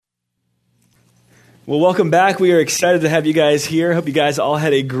Well, welcome back. We are excited to have you guys here. Hope you guys all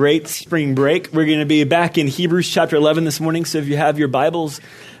had a great spring break. We're going to be back in Hebrews chapter 11 this morning, so if you have your Bibles,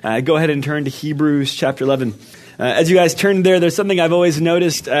 go ahead and turn to Hebrews chapter 11. As you guys turn there, there's something I've always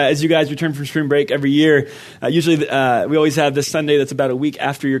noticed as you guys return from spring break every year. Usually we always have this Sunday that's about a week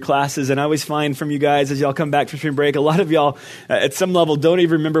after your classes, and I always find from you guys as y'all come back from spring break, a lot of y'all at some level don't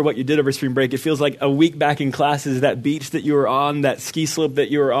even remember what you did over spring break. It feels like a week back in classes, that beach that you were on, that ski slope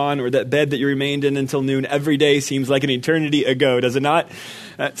that you were on, or that bed that you remained in until noon. Every day seems like an eternity ago, does it not?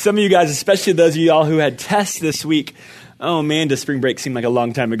 Some of you guys, especially those of y'all who had tests this week, oh man, does spring break seem like a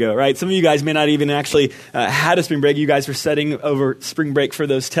long time ago, right? Some of you guys may not even actually had a spring break. You guys were studying over spring break for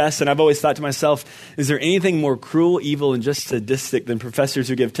those tests. And I've always thought to myself, is there anything more cruel, evil, and just sadistic than professors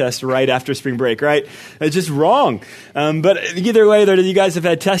who give tests right after spring break, right? It's just wrong. But either way, whether you guys have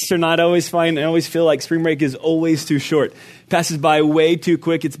had tests or not, I always feel like spring break is always too short. Passes by way too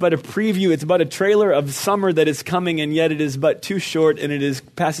quick. It's but a preview. It's but a trailer of summer that is coming, and yet it is but too short, and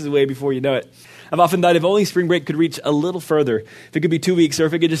passes away before you know it. I've often thought if only spring break could reach a little further, if it could be 2 weeks, or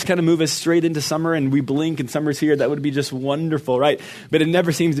if it could just kind of move us straight into summer and we blink and summer's here, that would be just wonderful, right? But it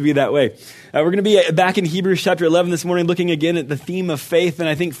never seems to be that way. We're going to be back in Hebrews chapter 11 this morning, looking again at the theme of faith. And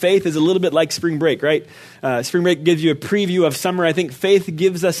I think faith is a little bit like spring break, right? Spring break gives you a preview of summer. I think faith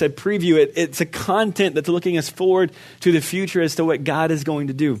gives us a preview. It's a content that's looking us forward to the future as to what God is going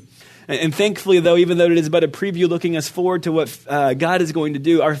to do. And thankfully, though, even though it is but a preview looking us forward to what God is going to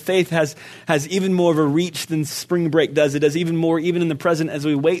do, our faith has even more of a reach than spring break does. It does even more, even in the present, as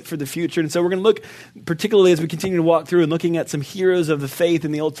we wait for the future. And so we're going to look, particularly as we continue to walk through and looking at some heroes of the faith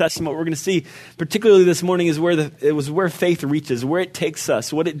in the Old Testament, what we're going to see, particularly this morning, is where faith reaches, where it takes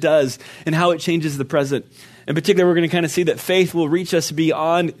us, what it does, and how it changes the present. In particular, we're going to kind of see that faith will reach us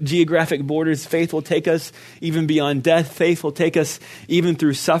beyond geographic borders. Faith will take us even beyond death. Faith will take us even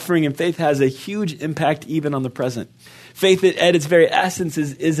through suffering. And faith has a huge impact even on the present. Faith at its very essence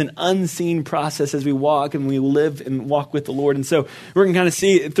is an unseen process as we walk and we live and walk with the Lord. And so we're going to kind of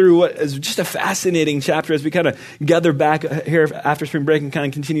see through what is just a fascinating chapter as we kind of gather back here after spring break and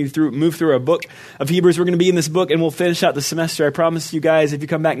kind of move through our book of Hebrews. We're going to be in this book and we'll finish out the semester. I promise you guys, if you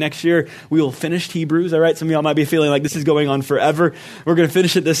come back next year, we will finish Hebrews. All right. Some of y'all might be feeling like this is going on forever. We're going to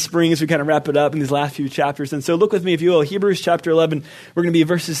finish it this spring as we kind of wrap it up in these last few chapters. And so look with me, if you will, Hebrews chapter 11. We're going to be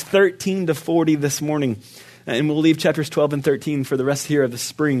verses 13 to 40 this morning. And we'll leave chapters 12 and 13 for the rest here of the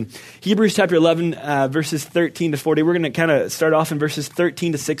spring. Hebrews chapter 11, verses 13 to 40. We're going to kind of start off in verses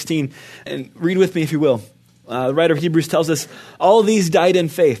 13 to 16. And read with me if you will. The writer of Hebrews tells us, all these died in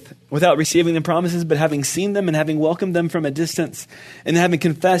faith, without receiving the promises, but having seen them and having welcomed them from a distance, and having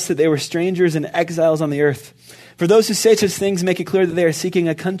confessed that they were strangers and exiles on the earth. For those who say such things make it clear that they are seeking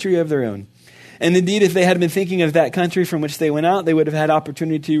a country of their own. And indeed, if they had been thinking of that country from which they went out, they would have had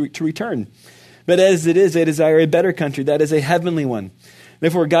opportunity to return. But as it is, they desire a better country, that is a heavenly one.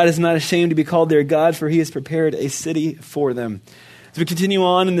 Therefore, God is not ashamed to be called their God, for he has prepared a city for them. As we continue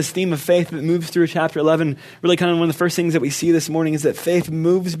on in this theme of faith that moves through chapter 11, really kind of one of the first things that we see this morning is that faith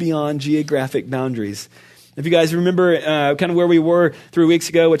moves beyond geographic boundaries. If you guys remember kind of where we were 3 weeks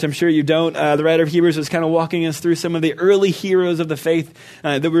ago, which I'm sure you don't, the writer of Hebrews was kind of walking us through some of the early heroes of the faith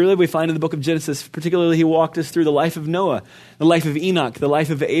that we find in the book of Genesis. Particularly, he walked us through the life of Noah, the life of Enoch, the life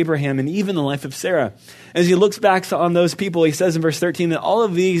of Abraham, and even the life of Sarah. As he looks back on those people, he says in verse 13 that all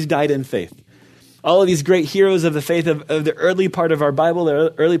of these died in faith. All of these great heroes of the faith of the early part of our Bible,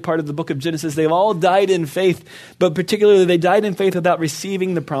 the early part of the book of Genesis, they've all died in faith, but particularly they died in faith without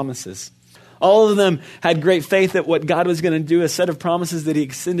receiving the promises. All of them had great faith that what God was going to do, a set of promises that he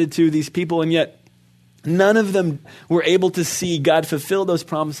extended to these people, and yet none of them were able to see God fulfill those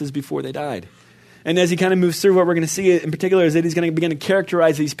promises before they died. And as he kind of moves through, what we're going to see in particular is that he's going to begin to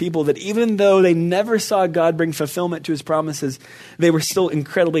characterize these people that even though they never saw God bring fulfillment to his promises, they were still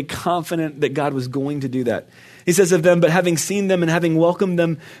incredibly confident that God was going to do that. He says of them, but having seen them and having welcomed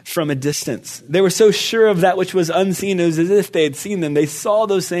them from a distance. They were so sure of that which was unseen, it was as if they had seen them. They saw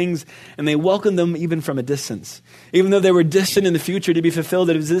those things and they welcomed them even from a distance. Even though they were distant in the future to be fulfilled,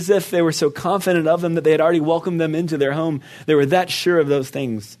 it was as if they were so confident of them that they had already welcomed them into their home. They were that sure of those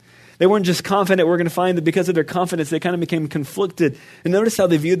things. They weren't just confident. We're going to find that because of their confidence, they kind of became conflicted. And notice how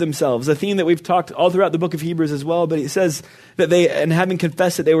they viewed themselves, a theme that we've talked all throughout the book of Hebrews as well. But it says that and having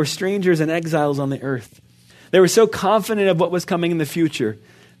confessed that they were strangers and exiles on the earth. They were so confident of what was coming in the future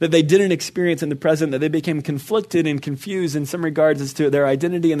that they didn't experience in the present, that they became conflicted and confused in some regards as to their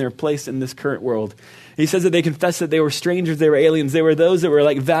identity and their place in this current world. He says that they confessed that they were strangers, they were aliens, they were those that were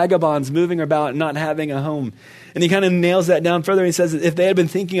like vagabonds moving about, not having a home. And he kind of nails that down further. He says that if they had been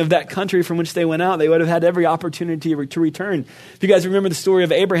thinking of that country from which they went out, they would have had every opportunity to return. If you guys remember the story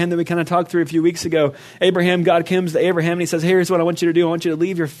of Abraham that we kind of talked through a few weeks ago, God comes to Abraham and he says, hey, here's what I want you to do. I want you to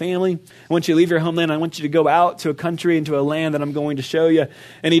leave your family. I want you to leave your homeland. I want you to go out to a country, into a land that I'm going to show you.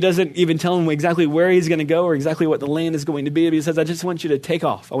 And he doesn't even tell him exactly where he's going to go or exactly what the land is going to be. But he says, I just want you to take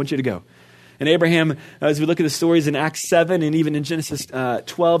off. I want you to go. And Abraham, as we look at the stories in Acts 7 and even in Genesis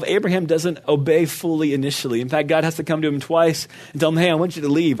 12, Abraham doesn't obey fully initially. In fact, God has to come to him twice and tell him, hey, I want you to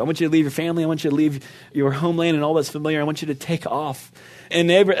leave. I want you to leave your family. I want you to leave your homeland and all that's familiar. I want you to take off. And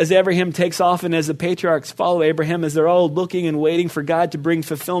as Abraham takes off and as the patriarchs follow Abraham, as they're all looking and waiting for God to bring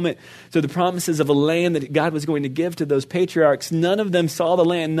fulfillment to the promises of a land that God was going to give to those patriarchs, none of them saw the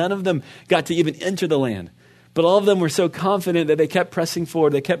land. None of them got to even enter the land. But all of them were so confident that they kept pressing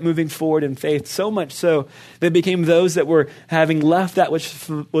forward. They kept moving forward in faith, so much so they became those that were having left that which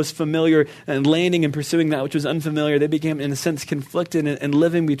was familiar and landing and pursuing that which was unfamiliar. They became, in a sense, conflicted and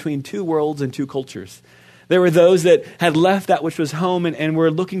living between two worlds and two cultures. There were those that had left that which was home and were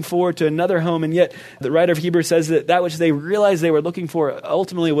looking forward to another home. And yet the writer of Hebrews says that which they realized they were looking for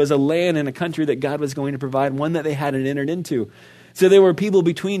ultimately was a land and a country that God was going to provide, one that they hadn't entered into. So there were people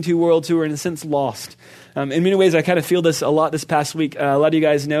between two worlds who were, in a sense, lost. In many ways, I kind of feel this a lot this past week. A lot of you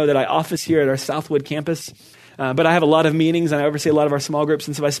guys know that I office here at our Southwood campus. But I have a lot of meetings and I oversee a lot of our small groups.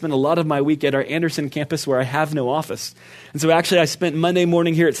 And so I spend a lot of my week at our Anderson campus where I have no office. And so actually I spent Monday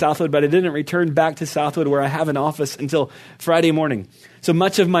morning here at Southwood, but I didn't return back to Southwood where I have an office until Friday morning. So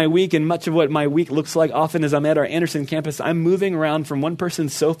much of my week and much of what my week looks like often as I'm at our Anderson campus, I'm moving around from one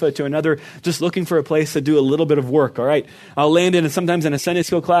person's sofa to another, just looking for a place to do a little bit of work, all right? I'll land sometimes in a Sunday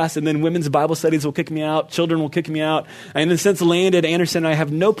school class, and then women's Bible studies will kick me out, children will kick me out. I, in a sense, land at Anderson, I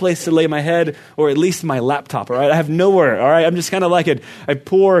have no place to lay my head, or at least my laptop, all right? I have nowhere, all right? I'm just kind of like a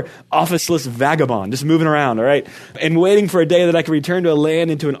poor, officeless vagabond, just moving around, all right? And waiting for a day that I can return to a land,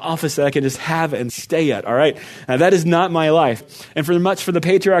 into an office that I can just have and stay at, all right? That is not my life. And for the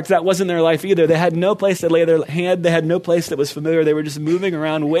patriarchs, that wasn't their life either. They had no place to lay their hand. They had no place that was familiar. They were just moving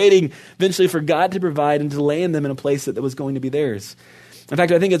around, waiting eventually for God to provide and to land them in a place that was going to be theirs. In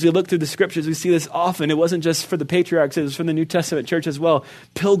fact, I think as we look through the scriptures, we see this often. It wasn't just for the patriarchs. It was from the New Testament church as well.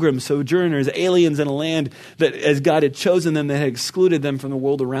 Pilgrims, sojourners, aliens in a land that as God had chosen them, that had excluded them from the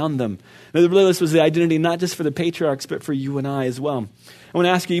world around them. Now, really, this was the identity not just for the patriarchs, but for you and I as well. I want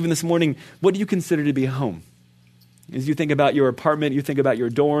to ask you even this morning, what do you consider to be a home? As you think about your apartment, you think about your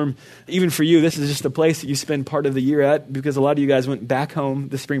dorm. Even for you, this is just a place that you spend part of the year at, because a lot of you guys went back home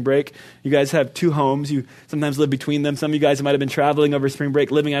this spring break. You guys have two homes. You sometimes live between them. Some of you guys might have been traveling over spring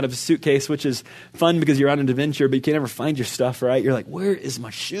break, living out of a suitcase, which is fun because you're on an adventure, but you can't ever find your stuff, right? You're like, where is my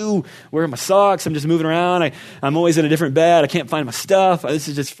shoe? Where are my socks? I'm just moving around. I'm always in a different bed. I can't find my stuff. This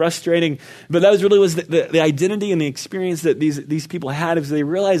is just frustrating. But that was the identity and the experience that these people had, is they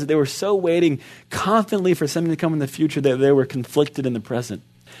realized that they were so waiting confidently for something to come in the future that they were conflicted in the present.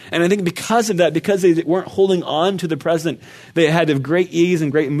 And I think because of that, because they weren't holding on to the present, they had a great ease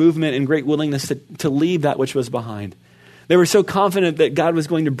and great movement and great willingness to leave that which was behind. They were so confident that God was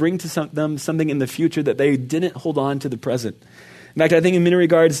going to bring to them something in the future that they didn't hold on to the present. In fact, I think in many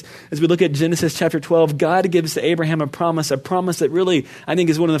regards, as we look at Genesis chapter 12, God gives to Abraham a promise that really, I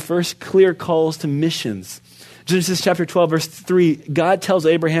think, is one of the first clear calls to missions. Genesis chapter 12, verse 3, God tells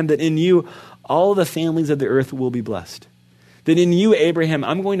Abraham that in you, all the families of the earth will be blessed. That in you, Abraham,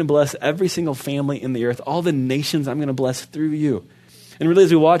 I'm going to bless every single family in the earth. All the nations I'm going to bless through you. And really,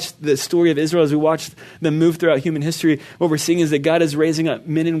 as we watch the story of Israel, as we watch them move throughout human history, what we're seeing is that God is raising up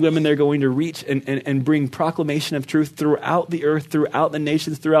men and women that are going to reach and bring proclamation of truth throughout the earth, throughout the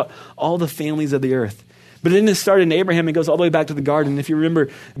nations, throughout all the families of the earth. But it didn't start in Abraham. It goes all the way back to the garden. If you remember,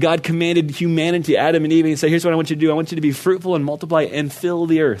 God commanded humanity, Adam and Eve, and said, here's what I want you to do. I want you to be fruitful and multiply and fill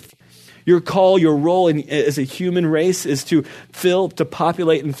the earth. Your call, your role as a human race is to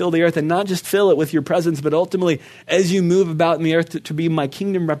populate and fill the earth, and not just fill it with your presence, but ultimately, as you move about in the earth, to be my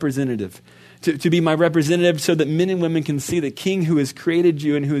kingdom representative, to be my representative so that men and women can see the king who has created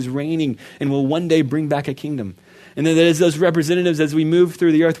you and who is reigning and will one day bring back a kingdom. And then as those representatives, as we move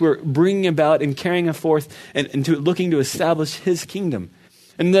through the earth, we're bringing about and carrying forth and looking to establish his kingdom.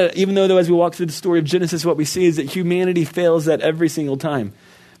 And even though as we walk through the story of Genesis, what we see is that humanity fails that every single time.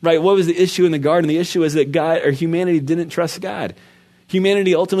 Right? What was the issue in the garden? The issue is that humanity didn't trust God.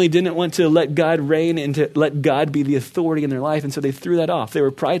 Humanity ultimately didn't want to let God reign and to let God be the authority in their life, and so they threw that off. They were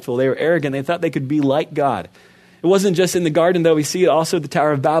prideful. They were arrogant. They thought they could be like God. It wasn't just in the garden, though. We see it also at the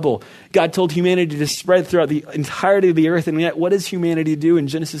Tower of Babel. God told humanity to spread throughout the entirety of the earth. And yet, what does humanity do in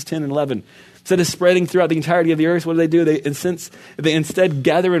Genesis 10 and 11? Instead of spreading throughout the entirety of the earth, what do? They instead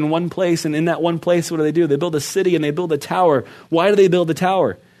gather in one place. And in that one place, what do? They build a city and they build a tower. Why do they build a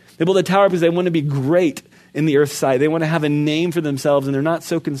tower? They build a tower because they want to be great in the earth's sight. They want to have a name for themselves, and they're not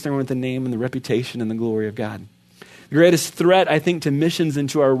so concerned with the name and the reputation and the glory of God. The greatest threat, I think, to missions and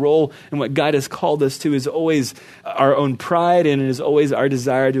to our role and what God has called us to is always our own pride, and it is always our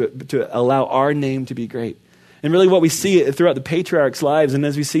desire to allow our name to be great. And really what we see throughout the patriarchs' lives, and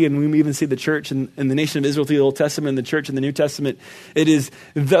as we see, and we even see the church and the nation of Israel through the Old Testament and the church in the New Testament, it is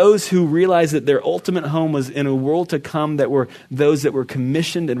those who realized that their ultimate home was in a world to come, that were those that were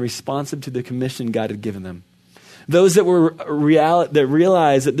commissioned and responsive to the commission God had given them. Those that that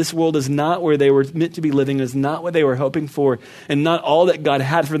realized that this world is not where they were meant to be living, is not what they were hoping for, and not all that God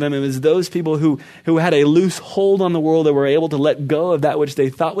had for them. It was those people who had a loose hold on the world, that were able to let go of that which they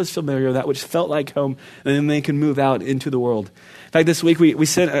thought was familiar, that which felt like home, and then they can move out into the world. In fact, this week we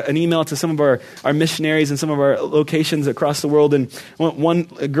sent an email to some of our missionaries and some of our locations across the world, and one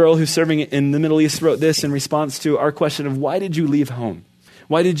girl who's serving in the Middle East wrote this in response to our question of, why did you leave home?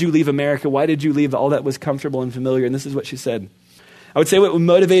 Why did you leave America? Why did you leave all that was comfortable and familiar? And this is what she said. I would say what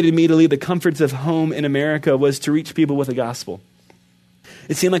motivated me to leave the comforts of home in America was to reach people with the gospel.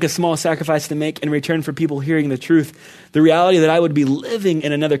 It seemed like a small sacrifice to make in return for people hearing the truth. The reality that I would be living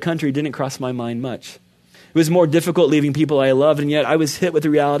in another country didn't cross my mind much. It was more difficult leaving people I loved, and yet I was hit with the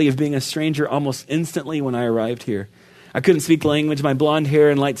reality of being a stranger almost instantly when I arrived here. I couldn't speak the language. My blonde hair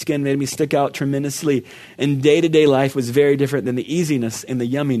and light skin made me stick out tremendously. And day-to-day life was very different than the easiness and the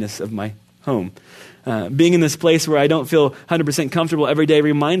yumminess of my home. Being in this place where I don't feel 100% comfortable every day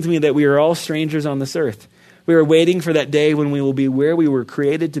reminds me that we are all strangers on this earth. We are waiting for that day when we will be where we were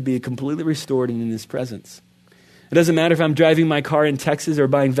created to be, completely restored and in His presence. It doesn't matter if I'm driving my car in Texas or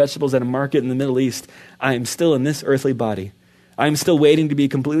buying vegetables at a market in the Middle East. I am still in this earthly body. I am still waiting to be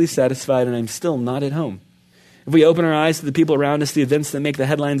completely satisfied, and I'm still not at home. If we open our eyes to the people around us, the events that make the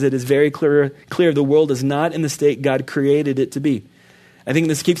headlines, it is very clear the world is not in the state God created it to be. I think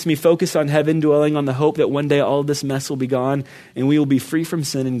this keeps me focused on heaven, dwelling on the hope that one day all of this mess will be gone and we will be free from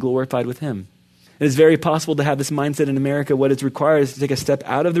sin and glorified with Him. It is very possible to have this mindset in America. What is required is to take a step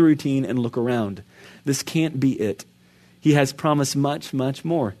out of the routine and look around. This can't be it. He has promised much, much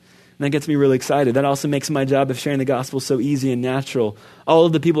more. And that gets me really excited. That also makes my job of sharing the gospel so easy and natural. All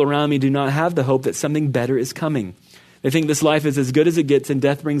of the people around me do not have the hope that something better is coming. They think this life is as good as it gets, and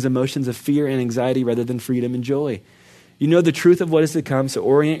death brings emotions of fear and anxiety rather than freedom and joy. You know the truth of what is to come, so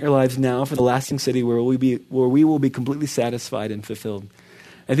orient your lives now for the lasting city where we will be completely satisfied and fulfilled.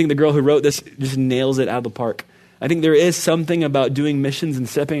 I think the girl who wrote this just nails it out of the park. I think there is something about doing missions and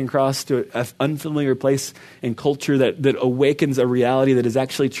stepping across to an unfamiliar place and culture that awakens a reality that is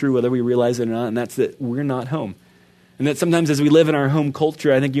actually true, whether we realize it or not, and that's that we're not home. And that sometimes as we live in our home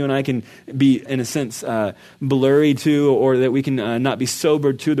culture, I think you and I can be, in a sense, blurry to, or that we can not be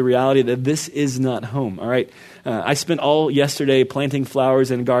sobered to the reality that this is not home, all right? I spent all yesterday planting flowers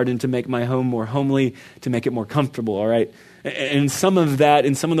in a garden to make my home more homely, to make it more comfortable, all right? And some of that,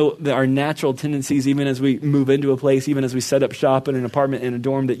 and some of our natural tendencies, even as we move into a place, even as we set up shop in an apartment, in a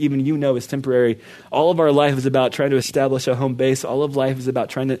dorm that even you know is temporary, all of our life is about trying to establish a home base. All of life is about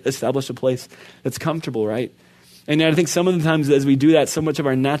trying to establish a place that's comfortable, right? And I think some of the times as we do that, so much of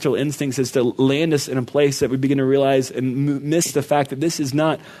our natural instincts is to land us in a place that we begin to realize and miss the fact that this is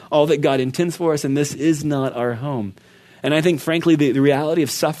not all that God intends for us, and this is not our home. And I think, frankly, the reality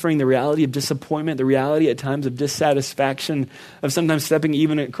of suffering, the reality of disappointment, the reality at times of dissatisfaction, of sometimes stepping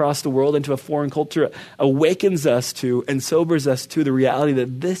even across the world into a foreign culture, awakens us to and sobers us to the reality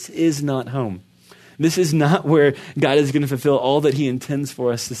that this is not home. This is not where God is going to fulfill all that He intends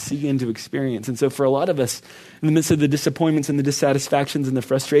for us to see and to experience. And so for a lot of us, in the midst of the disappointments and the dissatisfactions and the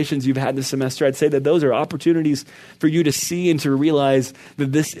frustrations you've had this semester, I'd say that those are opportunities for you to see and to realize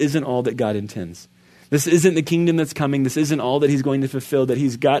that this isn't all that God intends. This isn't the kingdom that's coming. This isn't all that He's going to fulfill, that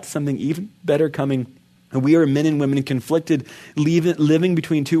He's got something even better coming. And we are men and women conflicted, living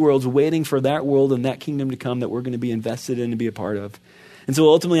between two worlds, waiting for that world and that kingdom to come that we're going to be invested in and be a part of. And so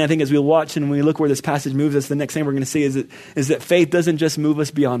ultimately, I think as we watch and we look where this passage moves us, the next thing we're going to see is that faith doesn't just move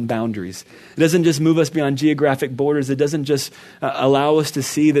us beyond boundaries. It doesn't just move us beyond geographic borders. It doesn't just allow us to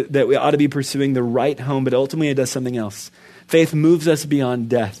see that we ought to be pursuing the right home, but ultimately it does something else. Faith moves us beyond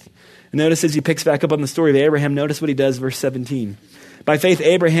death. And notice as he picks back up on the story of Abraham, notice what he does, verse 17. By faith,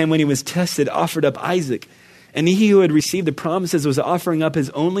 Abraham, when he was tested, offered up Isaac. And he who had received the promises was offering up his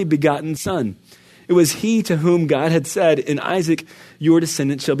only begotten son. It was he to whom God had said, in Isaac, your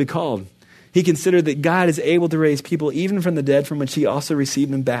descendant shall be called. He considered that God is able to raise people even from the dead, from which he also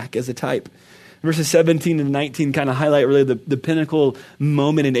received them back as a type. Verses 17 and 19 kind of highlight really the pinnacle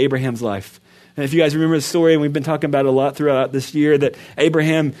moment in Abraham's life. And if you guys remember the story, and we've been talking about it a lot throughout this year, that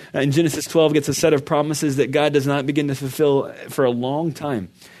Abraham in Genesis 12 gets a set of promises that God does not begin to fulfill for a long time.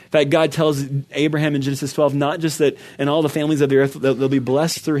 In fact, God tells Abraham in Genesis 12 not just that in all the families of the earth they'll be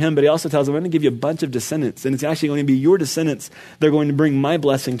blessed through him, but he also tells them, I'm going to give you a bunch of descendants, and it's actually going to be your descendants that are going to bring my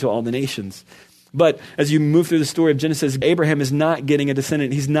blessing to all the nations. But as you move through the story of Genesis, Abraham is not getting a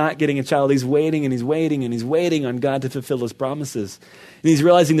descendant. He's not getting a child. He's waiting and he's waiting and he's waiting on God to fulfill his promises. And he's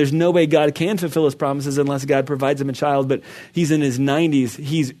realizing there's no way God can fulfill his promises unless God provides him a child. But he's in his 90s.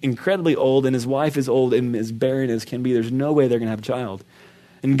 He's incredibly old, and his wife is old and as barren as can be. There's no way they're going to have a child.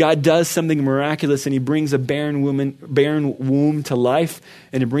 And God does something miraculous, and he brings a barren womb to life,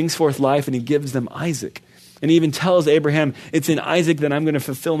 and he brings forth life, and he gives them Isaac. And he even tells Abraham, it's in Isaac that I'm going to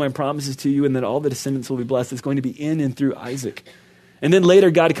fulfill my promises to you, and that all the descendants will be blessed. It's going to be in and through Isaac. And then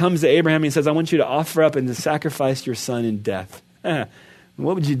later God comes to Abraham and he says, I want you to offer up and to sacrifice your son in death.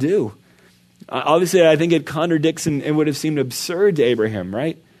 What would you do? Obviously, I think it contradicts and would have seemed absurd to Abraham,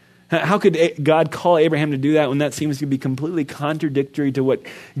 right? How could God call Abraham to do that when that seems to be completely contradictory to what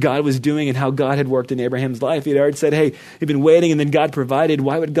God was doing and how God had worked in Abraham's life? He had already said, hey, he'd been waiting, and then God provided.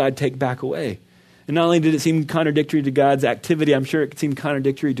 Why would God take back away? And not only did it seem contradictory to God's activity, I'm sure it seemed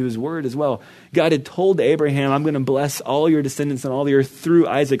contradictory to his word as well. God had told Abraham, I'm going to bless all your descendants on all the earth through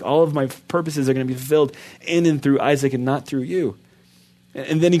Isaac. All of my purposes are going to be fulfilled in and through Isaac and not through you.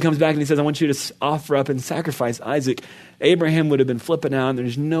 And then he comes back and he says, I want you to offer up and sacrifice Isaac. Abraham would have been flipping out, and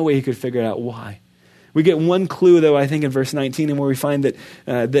there's no way he could figure out why. We get one clue, though, I think, in verse 19, and where we find that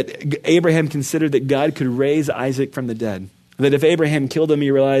Abraham considered that God could raise Isaac from the dead. That if Abraham killed him,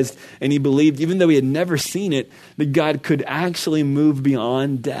 he realized and he believed, even though he had never seen it, that God could actually move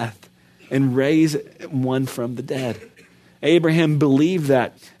beyond death and raise one from the dead. Abraham believed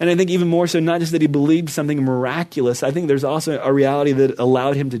that. And I think even more so, not just that he believed something miraculous, I think there's also a reality that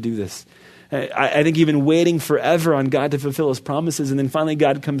allowed him to do this. I think he'd been waiting forever on God to fulfill his promises, and then finally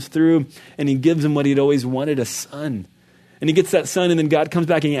God comes through and he gives him what he'd always wanted, a son. And he gets that son, and then God comes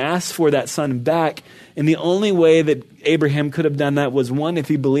back and he asks for that son back. And the only way that Abraham could have done that was, one, if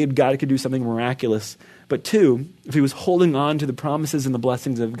he believed God could do something miraculous, but two, if he was holding on to the promises and the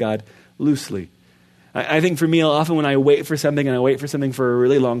blessings of God loosely. I think for me, often when I wait for something and I wait for something for a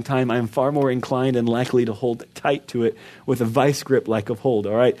really long time, I'm far more inclined and likely to hold tight to it with a vice grip like of hold,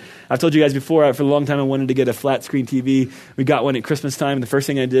 all right? I've told you guys before, for a long time I wanted to get a flat screen TV. We got one at Christmas time, and the first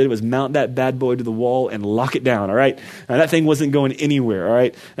thing I did was mount that bad boy to the wall and lock it down, all right? That thing wasn't going anywhere, all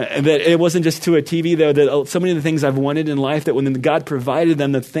right? That it wasn't just to a TV, though, that so many of the things I've wanted in life that when God provided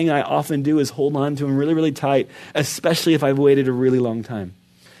them, the thing I often do is hold on to them really, really tight, especially if I've waited a really long time.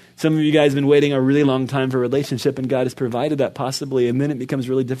 Some of you guys have been waiting a really long time for a relationship, and God has provided that possibly, and then it becomes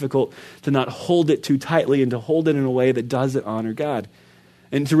really difficult to not hold it too tightly and to hold it in a way that doesn't honor God.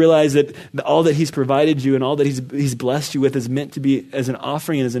 And to realize that all that he's provided you and all that he's blessed you with is meant to be as an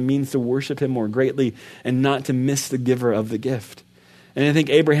offering and as a means to worship him more greatly and not to miss the giver of the gift. And I think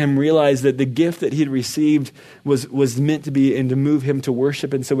Abraham realized that the gift that he had received was meant to be and to move him to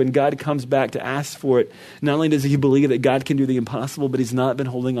worship. And so when God comes back to ask for it, not only does he believe that God can do the impossible, but he's not been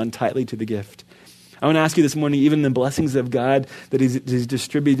holding on tightly to the gift. I want to ask you this morning, even the blessings of God that he's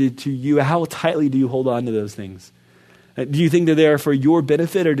distributed to you, how tightly do you hold on to those things? Do you think that they are for your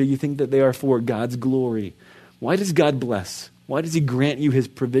benefit, or do you think that they are for God's glory? Why does God bless? Why does he grant you his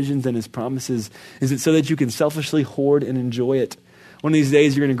provisions and his promises? Is it so that you can selfishly hoard and enjoy it? One of these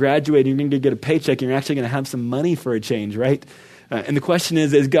days you're going to graduate and you're going to get a paycheck and you're actually going to have some money for a change, right? And the question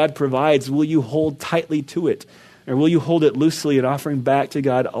is, as God provides, will you hold tightly to it? Or will you hold it loosely and offering back to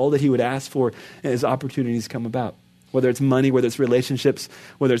God all that he would ask for as opportunities come about? Whether it's money, whether it's relationships,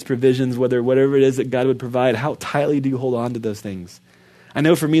 whether it's provisions, whatever it is that God would provide, how tightly do you hold on to those things? I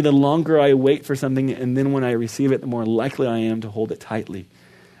know for me, the longer I wait for something and then when I receive it, the more likely I am to hold it tightly.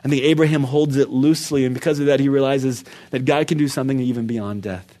 I think Abraham holds it loosely, and because of that, he realizes that God can do something even beyond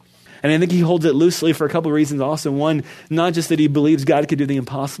death. And I think he holds it loosely for a couple of reasons also. One, not just that he believes God could do the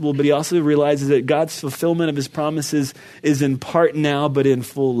impossible, but he also realizes that God's fulfillment of his promises is in part now, but in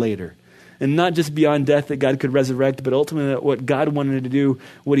full later. And not just beyond death that God could resurrect, but ultimately that what God wanted to do,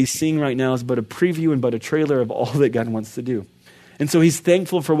 what he's seeing right now is but a preview and but a trailer of all that God wants to do. And so he's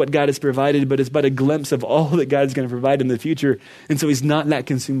thankful for what God has provided, but it's but a glimpse of all that God's going to provide in the future. And so he's not that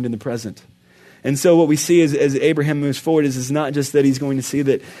consumed in the present. And so what we see as Abraham moves forward is not just that he's going to see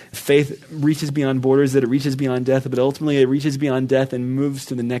that faith reaches beyond borders, that it reaches beyond death, but ultimately it reaches beyond death and moves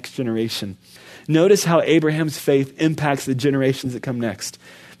to the next generation. Notice how Abraham's faith impacts the generations that come next.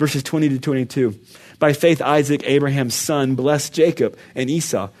 Verses 20 to 22. By faith, Isaac, Abraham's son, blessed Jacob and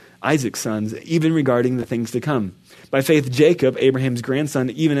Esau, Isaac's sons, even regarding the things to come. By faith, Jacob, Abraham's grandson,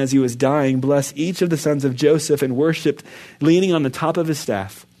 even as he was dying, blessed each of the sons of Joseph and worshipped, leaning on the top of his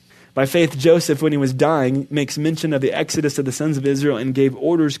staff. By faith, Joseph, when he was dying, makes mention of the exodus of the sons of Israel and gave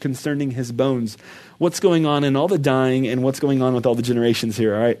orders concerning his bones. What's going on in all the dying and what's going on with all the generations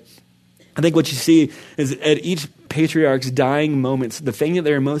here, all right? I think what you see is at each patriarch's dying moments, the thing that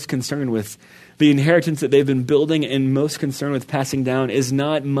they're most concerned with, the inheritance that they've been building and most concerned with passing down is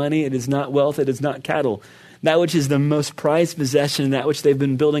not money, it is not wealth, it is not cattle. That which is the most prized possession, that which they've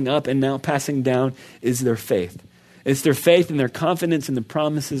been building up and now passing down is their faith. It's their faith and their confidence in the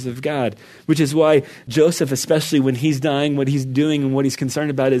promises of God, which is why Joseph, especially when he's dying, what he's doing and what he's concerned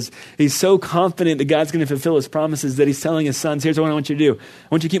about is he's so confident that God's going to fulfill his promises that he's telling his sons, here's what I want you to do. I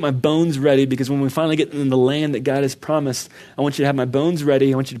want you to keep my bones ready because when we finally get in the land that God has promised, I want you to have my bones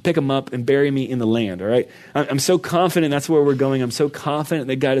ready. I want you to pick them up and bury me in the land, all right? I'm so confident that's where we're going. I'm so confident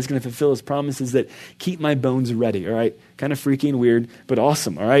that God is going to fulfill his promises that keep my bones ready, all right? Kind of freaky and weird, but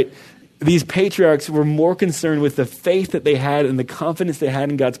awesome, all right? These patriarchs were more concerned with the faith that they had and the confidence they had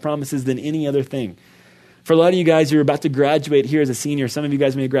in God's promises than any other thing. For a lot of you guys, you're about to graduate here as a senior. Some of you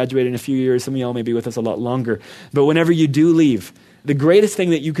guys may graduate in a few years. Some of y'all may be with us a lot longer. But whenever you do leave, the greatest thing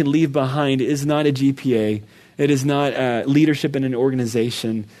that you can leave behind is not a GPA. It is not leadership in an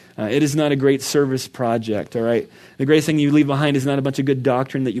organization. It is not a great service project, all right? The greatest thing you leave behind is not a bunch of good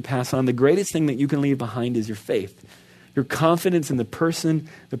doctrine that you pass on. The greatest thing that you can leave behind is your faith. Your confidence in the person,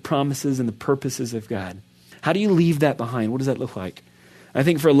 the promises, and the purposes of God. How do you leave that behind? What does that look like? I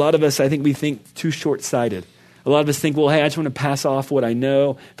think for a lot of us, I think we think too short-sighted. A lot of us think, well, hey, I just want to pass off what I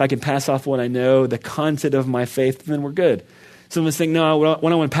know. If I can pass off what I know, the content of my faith, then we're good. Some of us think, no, what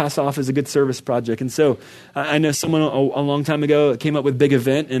I want to pass off is a good service project. And so I know someone a long time ago came up with Big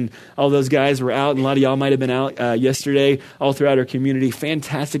Event, and all those guys were out, and a lot of y'all might have been out yesterday all throughout our community.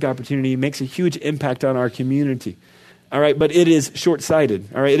 Fantastic opportunity, makes a huge impact on our community. All right, but it is short-sighted.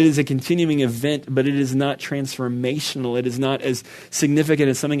 All right, it is a continuing event, but it is not transformational. It is not as significant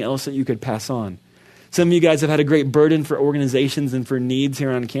as something else that you could pass on. Some of you guys have had a great burden for organizations and for needs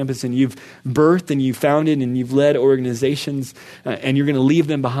here on campus, and you've birthed and you've founded and you've led organizations, and you're going to leave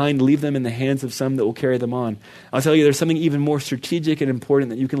them behind, leave them in the hands of some that will carry them on. I'll tell you, there's something even more strategic and important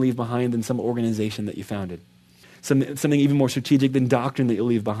that you can leave behind than some organization that you founded. Something even more strategic than doctrine that you'll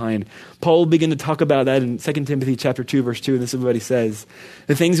leave behind. Paul will begin to talk about that in 2 Timothy chapter 2, verse 2, and this is what he says.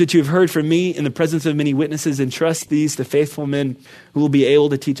 The things that you have heard from me in the presence of many witnesses, entrust these to faithful men who will be able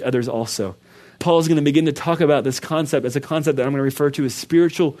to teach others also. Paul is going to begin to talk about this concept as a concept that I'm going to refer to as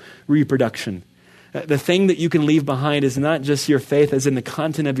spiritual reproduction. The thing that you can leave behind is not just your faith as in the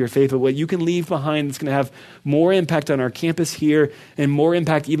content of your faith, but what you can leave behind that's going to have more impact on our campus here and more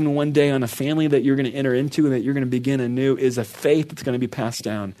impact even one day on a family that you're going to enter into and that you're going to begin anew is a faith that's going to be passed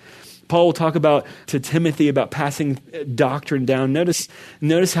down. Paul will talk about to Timothy about passing doctrine down. Notice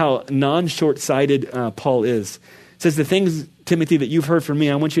how non-short-sighted Paul is. It says, the things, Timothy, that you've heard from me,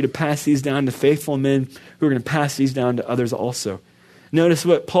 I want you to pass these down to faithful men who are going to pass these down to others also. Notice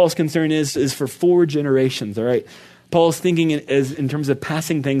what Paul's concern is for 4 generations, all right? Paul's thinking in terms of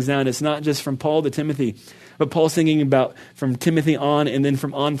passing things down. It's not just from Paul to Timothy, but Paul's thinking about from Timothy on and then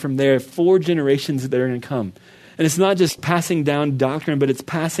from there, 4 generations that are going to come. And it's not just passing down doctrine, but it's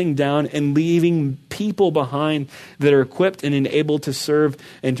passing down and leaving people behind that are equipped and enabled to serve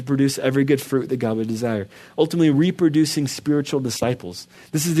and to produce every good fruit that God would desire. Ultimately, reproducing spiritual disciples.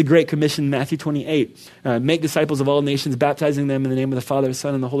 This is the Great Commission, Matthew 28. Make disciples of all nations, baptizing them in the name of the Father, the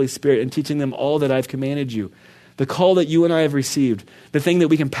Son, and the Holy Spirit, and teaching them all that I've commanded you. The call that you and I have received, the thing that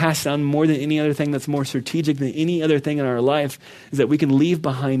we can pass down more than any other thing that's more strategic than any other thing in our life, is that we can leave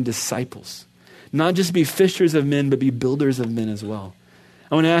behind disciples. Not just be fishers of men, but be builders of men as well.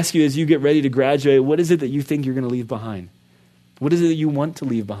 I want to ask you as you get ready to graduate, what is it that you think you're going to leave behind? What is it that you want to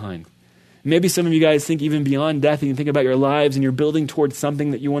leave behind? Maybe some of you guys think even beyond death and you think about your lives and you're building towards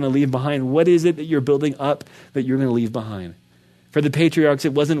something that you want to leave behind. What is it that you're building up that you're going to leave behind? For the patriarchs,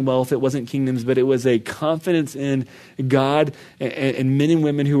 it wasn't wealth, it wasn't kingdoms, but it was a confidence in God and men and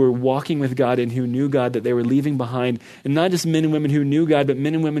women who were walking with God and who knew God that they were leaving behind. And not just men and women who knew God, but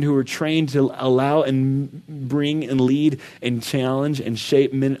men and women who were trained to allow and bring and lead and challenge and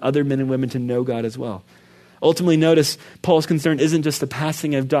shape other men and women to know God as well. Ultimately, notice Paul's concern isn't just the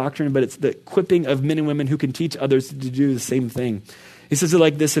passing of doctrine, but it's the equipping of men and women who can teach others to do the same thing. He says it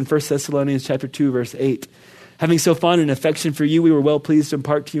like this in 1 Thessalonians chapter 2, verse 8. Having so fond an affection for you, we were well pleased to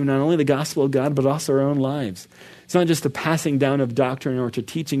impart to you not only the gospel of God, but also our own lives. It's not just the passing down of doctrine or to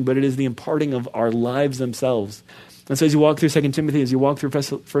teaching, but it is the imparting of our lives themselves. And so as you walk through 2 Timothy, as you walk through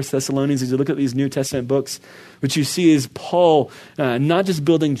 1 Thessalonians, as you look at these New Testament books, what you see is Paul not just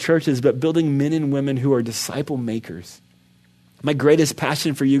building churches, but building men and women who are disciple makers. My greatest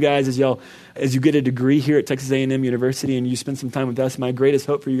passion for you guys as you get a degree here at Texas A&M University and you spend some time with us, my greatest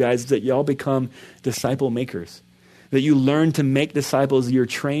hope for you guys is that y'all become disciple makers. That you learn to make disciples. You're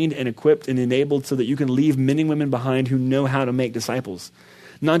trained and equipped and enabled so that you can leave men and women behind who know how to make disciples.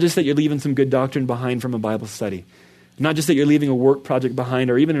 Not just that you're leaving some good doctrine behind from a Bible study. Not just that you're leaving a work project behind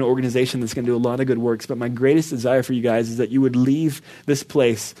or even an organization that's going to do a lot of good works, but my greatest desire for you guys is that you would leave this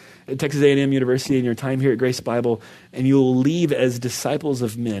place at Texas A&M University in your time here at Grace Bible, and you will leave as disciples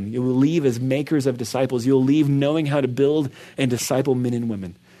of men. You will leave as makers of disciples. You'll leave knowing how to build and disciple men and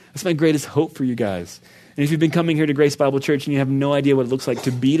women. That's my greatest hope for you guys. And if you've been coming here to Grace Bible Church and you have no idea what it looks like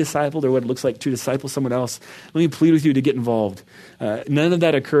to be discipled or what it looks like to disciple someone else, let me plead with you to get involved. None of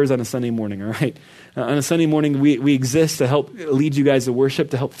that occurs on a Sunday morning, all right? On a Sunday morning, we exist to help lead you guys to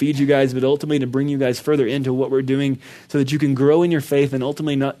worship, to help feed you guys, but ultimately to bring you guys further into what we're doing so that you can grow in your faith and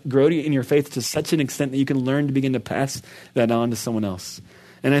ultimately not grow in your faith to such an extent that you can learn to begin to pass that on to someone else.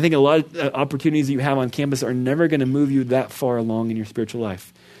 And I think a lot of opportunities that you have on campus are never going to move you that far along in your spiritual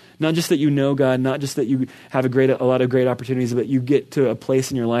life. Not just that you know God, not just that you have a lot of great opportunities, but you get to a place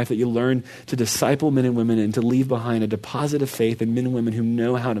in your life that you learn to disciple men and women and to leave behind a deposit of faith in men and women who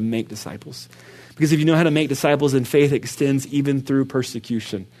know how to make disciples. Because if you know how to make disciples, then faith extends even through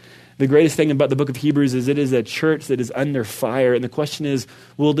persecution. The greatest thing about the book of Hebrews is it is a church that is under fire. And the question is,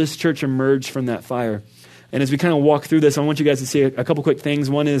 will this church emerge from that fire? And as we kind of walk through this, I want you guys to see a couple quick things.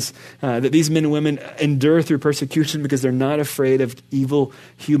 One is that these men and women endure through persecution because they're not afraid of evil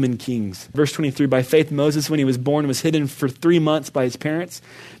human kings. Verse 23, by faith Moses, when he was born, was hidden for 3 months by his parents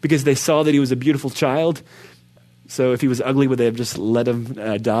because they saw that he was a beautiful child. So if he was ugly, would they have just let him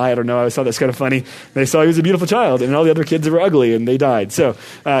die? I don't know. I always thought that's kind of funny. They saw he was a beautiful child, and all the other kids were ugly, and they died. So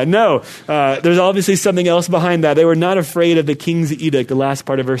there's obviously something else behind that. They were not afraid of the king's edict, the last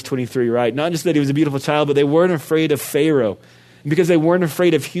part of verse 23, right? Not just that he was a beautiful child, but they weren't afraid of Pharaoh. And because they weren't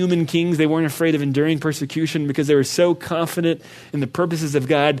afraid of human kings, they weren't afraid of enduring persecution, because they were so confident in the purposes of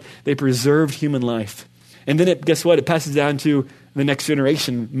God, they preserved human life. And then guess what? It passes down to the next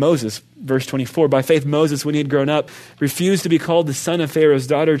generation, Moses. Verse 24, by faith Moses, when he had grown up, refused to be called the son of Pharaoh's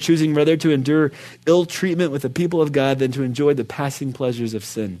daughter, choosing rather to endure ill treatment with the people of God than to enjoy the passing pleasures of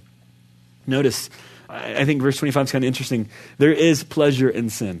sin. Notice, I think verse 25 is kind of interesting. There is pleasure in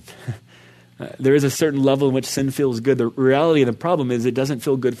sin. There is a certain level in which sin feels good. The reality of the problem is it doesn't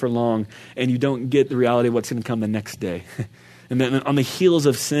feel good for long, and you don't get the reality of what's going to come the next day. And then on the heels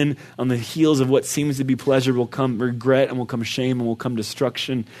of sin, on the heels of what seems to be pleasure, will come regret and will come shame and will come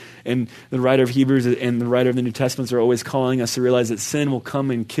destruction. And the writer of Hebrews and the writer of the New Testaments are always calling us to realize that sin will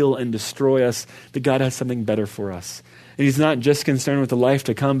come and kill and destroy us, that God has something better for us. And he's not just concerned with the life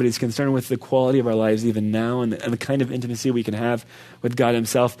to come, but he's concerned with the quality of our lives even now and the kind of intimacy we can have with God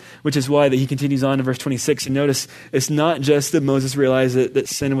himself, which is why that he continues on in verse 26. And notice, it's not just that Moses realized that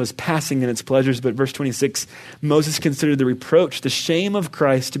sin was passing in its pleasures, but verse 26, Moses considered the reproach, the shame of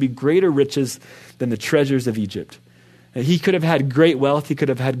Christ to be greater riches than the treasures of Egypt. He could have had great wealth, he could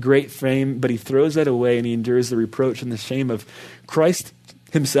have had great fame, but he throws that away and he endures the reproach and the shame of Christ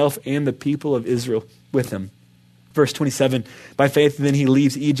himself and the people of Israel with him. Verse 27, by faith then he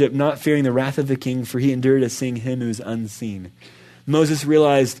leaves Egypt, not fearing the wrath of the king, for he endured as seeing him who is unseen. Moses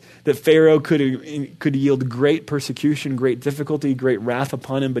realized that Pharaoh could yield great persecution, great difficulty, great wrath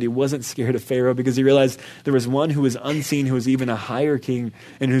upon him, but he wasn't scared of Pharaoh because he realized there was one who was unseen, who was even a higher king,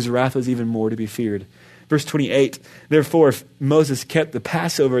 and whose wrath was even more to be feared. Verse 28, therefore Moses kept the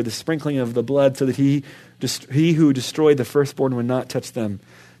Passover, the sprinkling of the blood, so that he who destroyed the firstborn would not touch them.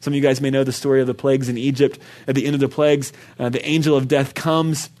 Some of you guys may know the story of the plagues in Egypt. At the end of the plagues, the angel of death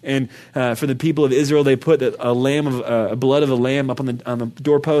comes, and for the people of Israel, they put blood of a lamb up on the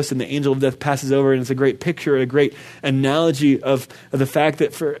doorpost, and the angel of death passes over, and it's a great picture, a great analogy of the fact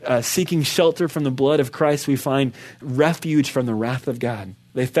that for seeking shelter from the blood of Christ, we find refuge from the wrath of God.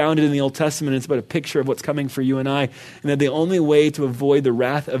 They found it in the Old Testament. It's about a picture of what's coming for you and I, and that the only way to avoid the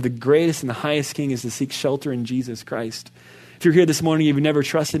wrath of the greatest and the highest King is to seek shelter in Jesus Christ. If you're here this morning, you've never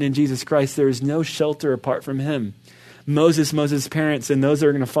trusted in Jesus Christ, there is no shelter apart from him. Moses' parents, and those that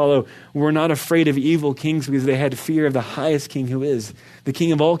are going to follow were not afraid of evil kings because they had fear of the highest King, who is the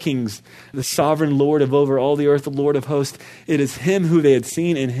King of all kings, the sovereign Lord of over all the earth, the Lord of hosts. It is him who they had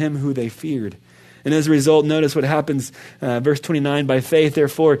seen and him who they feared. And as a result, notice what happens, verse 29, by faith,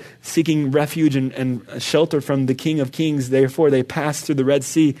 therefore, seeking refuge and shelter from the King of Kings, therefore they passed through the Red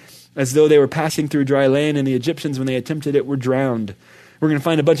Sea as though they were passing through dry land, and the Egyptians, when they attempted it, were drowned. We're going to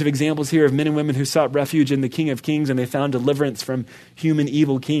find a bunch of examples here of men and women who sought refuge in the King of Kings, and they found deliverance from human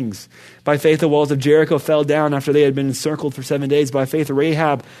evil kings. By faith, the walls of Jericho fell down after they had been encircled for 7 days. By faith,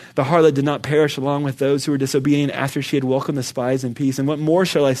 Rahab, the harlot, did not perish along with those who were disobedient after she had welcomed the spies in peace. And what more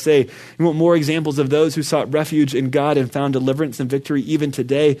shall I say? You want more examples of those who sought refuge in God and found deliverance and victory even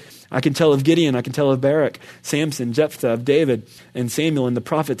today? I can tell of Gideon, I can tell of Barak, Samson, Jephthah, of David, and Samuel, and the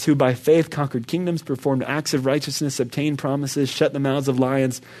prophets who by faith conquered kingdoms, performed acts of righteousness, obtained promises, shut the mouths of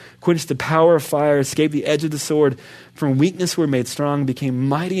lions, quenched the power of fire, escaped the edge of the sword, from weakness were made strong, became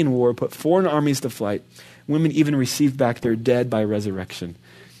mighty in war, put foreign armies to flight. Women even received back their dead by resurrection.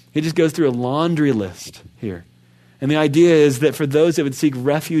 He just goes through a laundry list here. And the idea is that for those that would seek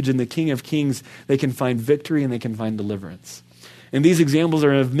refuge in the King of Kings, they can find victory and they can find deliverance. And these examples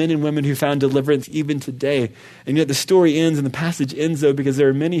are of men and women who found deliverance even today. And yet the story ends and the passage ends, though, because there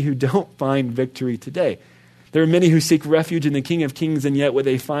are many who don't find victory today. There are many who seek refuge in the King of Kings, and yet what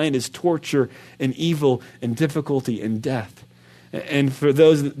they find is torture and evil and difficulty and death. And for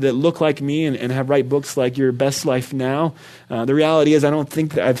those that look like me and have write books like Your Best Life Now, the reality is I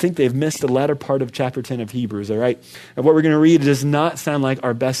think they've missed the latter part of chapter 10 of Hebrews, all right? And what we're going to read does not sound like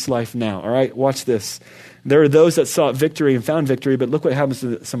our best life now, all right? Watch this. There are those that sought victory and found victory, but look what happens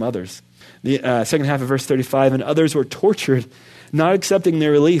to some others. The second half of verse 35, and others were tortured, not accepting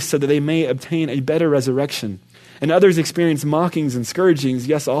their release so that they may obtain a better resurrection. And others experienced mockings and scourgings,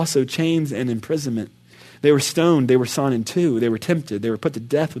 yes, also chains and imprisonment. They were stoned, they were sawn in two, they were tempted, they were put to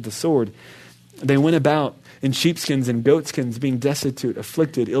death with the sword. They went about in sheepskins and goatskins, being destitute,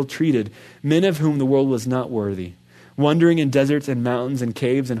 afflicted, ill-treated, men of whom the world was not worthy, wandering in deserts and mountains and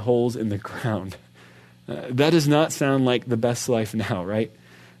caves and holes in the ground. That does not sound like the best life now, right?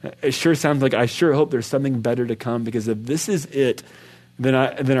 It sure sounds like I sure hope there's something better to come, because if this is it, then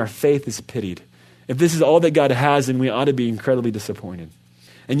our faith is pitied. If this is all that God has, then we ought to be incredibly disappointed.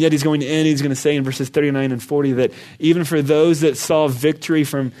 And yet he's going to end, he's going to say in verses 39 and 40 that even for those that saw victory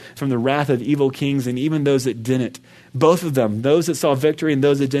from the wrath of evil kings, and even those that didn't, both of them, those that saw victory and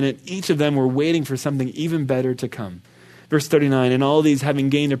those that didn't, each of them were waiting for something even better to come. Verse 39, and all these, having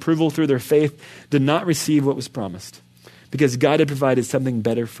gained approval through their faith, did not receive what was promised, because God had provided something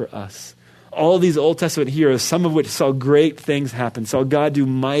better for us. All these Old Testament heroes, some of which saw great things happen, saw God do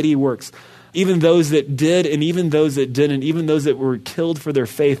mighty works. Even those that did, and even those that didn't, even those that were killed for their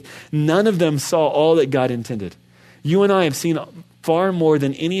faith, none of them saw all that God intended. You and I have seen far more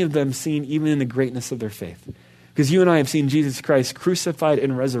than any of them seen, even in the greatness of their faith. Because you and I have seen Jesus Christ crucified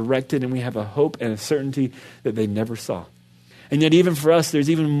and resurrected, and we have a hope and a certainty that they never saw. And yet even for us, there's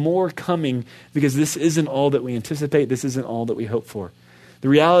even more coming, because this isn't all that we anticipate. This isn't all that we hope for. The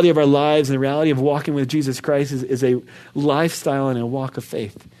reality of our lives and the reality of walking with Jesus Christ is a lifestyle and a walk of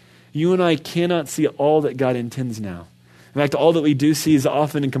faith. You and I cannot see all that God intends now. In fact, all that we do see is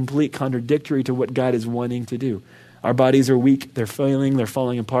often in complete contradictory to what God is wanting to do. Our bodies are weak, they're failing, they're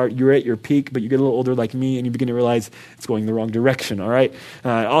falling apart. You're at your peak, but you get a little older like me, and you begin to realize it's going the wrong direction, all right?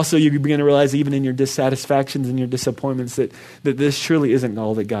 Also, you begin to realize even in your dissatisfactions and your disappointments that this surely isn't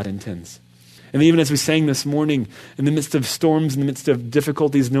all that God intends. And even as we sang this morning, in the midst of storms, in the midst of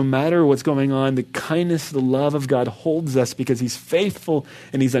difficulties, no matter what's going on, the kindness, the love of God holds us, because he's faithful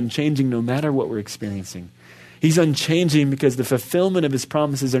and he's unchanging no matter what we're experiencing. He's unchanging because the fulfillment of his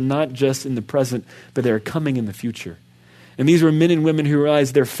promises are not just in the present, but they are coming in the future. And these were men and women who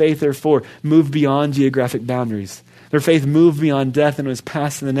realized their faith, therefore, moved beyond geographic boundaries. Their faith moved beyond death and was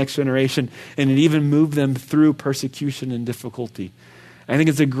passed to the next generation, and it even moved them through persecution and difficulty. I think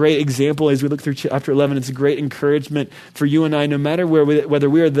it's a great example as we look through chapter 11. It's a great encouragement for you and I, no matter whether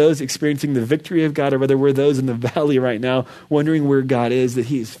we are those experiencing the victory of God or whether we're those in the valley right now wondering where God is, that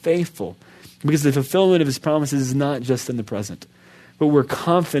he is faithful. Because the fulfillment of his promises is not just in the present, but we're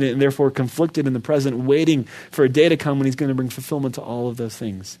confident and therefore conflicted in the present, waiting for a day to come when he's going to bring fulfillment to all of those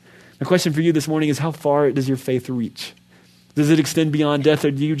things. The question for you this morning is, how far does your faith reach? Does it extend beyond death, or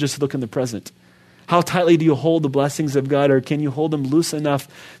do you just look in the present? How tightly do you hold the blessings of God, or can you hold them loose enough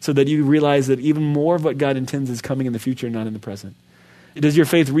so that you realize that even more of what God intends is coming in the future, not in the present? Does your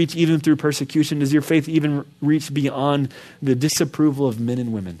faith reach even through persecution? Does your faith even reach beyond the disapproval of men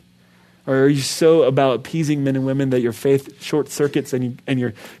and women? Or are you so about appeasing men and women that your faith short circuits and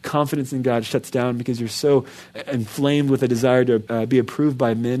your confidence in God shuts down because you're so inflamed with a desire to be approved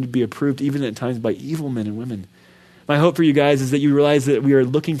by men, to be approved even at times by evil men and women? My hope for you guys is that you realize that we are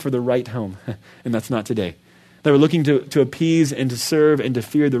looking for the right home, and that's not today. That we're looking to appease and to serve and to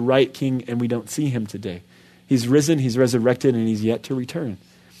fear the right king, and we don't see him today. He's risen, he's resurrected, and he's yet to return.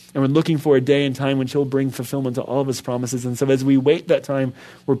 And we're looking for a day and time when he'll bring fulfillment to all of his promises. And so as we wait that time,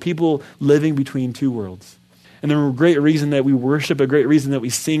 we're people living between two worlds. And the great reason that we worship, a great reason that we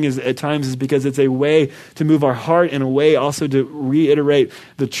sing at times is because it's a way to move our heart and a way also to reiterate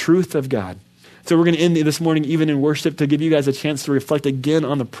the truth of God. So we're going to end this morning even in worship to give you guys a chance to reflect again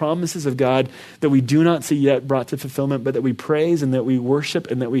on the promises of God that we do not see yet brought to fulfillment, but that we praise and that we worship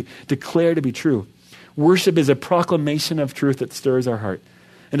and that we declare to be true. Worship is a proclamation of truth that stirs our heart.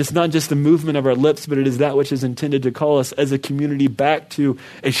 And it's not just the movement of our lips, but it is that which is intended to call us as a community back to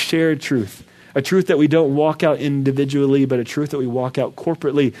a shared truth. A truth that we don't walk out individually, but a truth that we walk out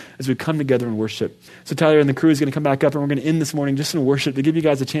corporately as we come together and worship. So Tyler and the crew is going to come back up, and we're going to end this morning just in worship to give you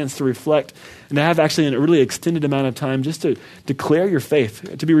guys a chance to reflect and to have actually a really extended amount of time just to declare your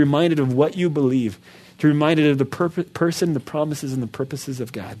faith, to be reminded of what you believe, to be reminded of the person, the promises, and the purposes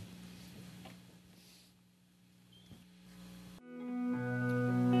of God.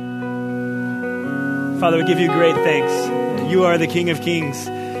 Father, we give you great thanks. You are the King of Kings.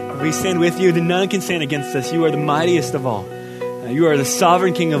 We stand with you, and none can stand against us. You are the mightiest of all. You are the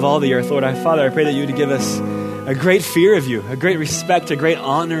sovereign King of all the earth, Lord. Father, I pray that you would give us a great fear of you, a great respect, a great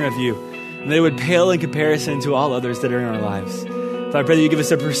honor of you, and that it would pale in comparison to all others that are in our lives. Father, I pray that you give us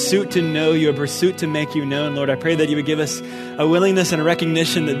a pursuit to know you, a pursuit to make you known, Lord. I pray that you would give us a willingness and a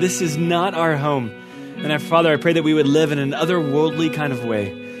recognition that this is not our home. And Father, I pray that we would live in an otherworldly kind of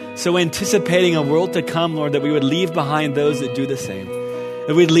way, so anticipating a world to come, Lord, that we would leave behind those that do the same.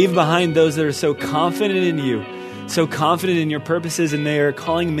 That we'd leave behind those that are so confident in you, so confident in your purposes, and they are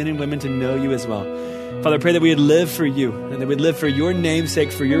calling men and women to know you as well. Father, I pray that we would live for you, and that we'd live for your name's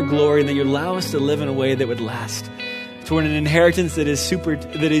sake, for your glory, and that you allow us to live in a way that would last toward an inheritance that is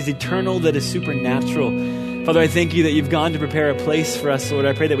eternal, that is supernatural. Father, I thank you that you've gone to prepare a place for us, Lord.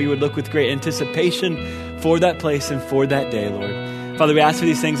 I pray that we would look with great anticipation for that place and for that day, Lord. Father, we ask for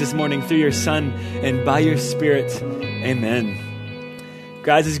these things this morning through your Son and by your Spirit. Amen.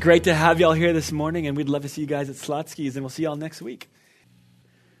 Guys, it's great to have y'all here this morning, and we'd love to see you guys at Slotsky's, and we'll see y'all next week.